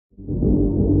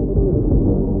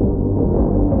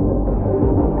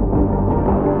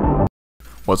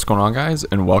What's going on, guys,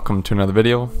 and welcome to another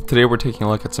video. Today we're taking a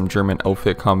look at some German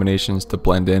outfit combinations to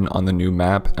blend in on the new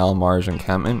map, Marj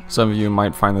Encampment. Some of you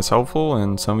might find this helpful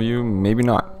and some of you maybe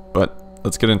not, but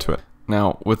let's get into it.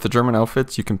 Now, with the German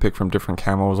outfits, you can pick from different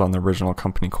camos on the original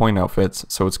company coin outfits,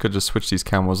 so it's good to switch these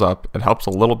camos up. It helps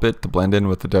a little bit to blend in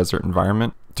with the desert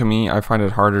environment. To me, I find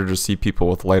it harder to see people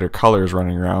with lighter colors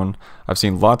running around. I've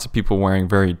seen lots of people wearing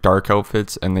very dark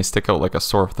outfits and they stick out like a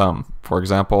sore thumb. For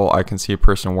example, I can see a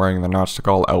person wearing the Notch to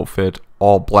Gall outfit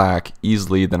all black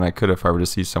easily than I could if I were to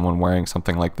see someone wearing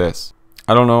something like this.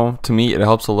 I don't know, to me it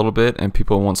helps a little bit and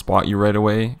people won't spot you right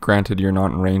away. Granted, you're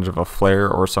not in range of a flare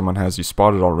or someone has you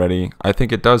spotted already. I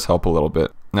think it does help a little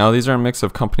bit. Now, these are a mix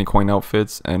of company coin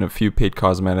outfits and a few paid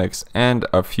cosmetics and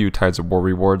a few Tides of War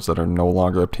rewards that are no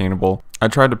longer obtainable. I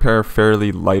tried to pair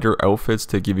fairly lighter outfits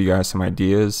to give you guys some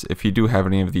ideas if you do have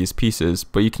any of these pieces,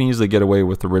 but you can easily get away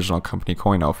with original company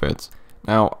coin outfits.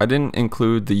 Now, I didn't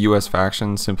include the US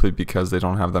faction simply because they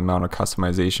don't have the amount of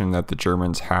customization that the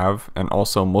Germans have, and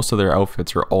also most of their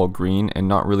outfits are all green and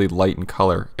not really light in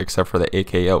color except for the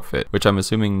AK outfit, which I'm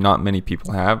assuming not many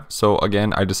people have, so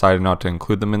again I decided not to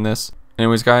include them in this.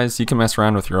 Anyways, guys, you can mess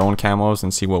around with your own camos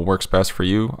and see what works best for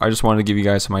you. I just wanted to give you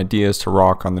guys some ideas to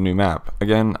rock on the new map.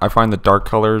 Again, I find the dark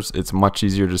colors, it's much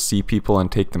easier to see people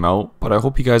and take them out, but I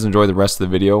hope you guys enjoy the rest of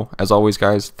the video. As always,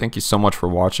 guys, thank you so much for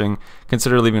watching.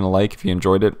 Consider leaving a like if you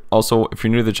enjoyed it. Also, if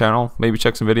you're new to the channel, maybe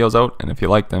check some videos out, and if you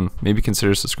like them, maybe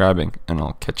consider subscribing, and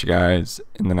I'll catch you guys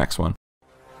in the next one.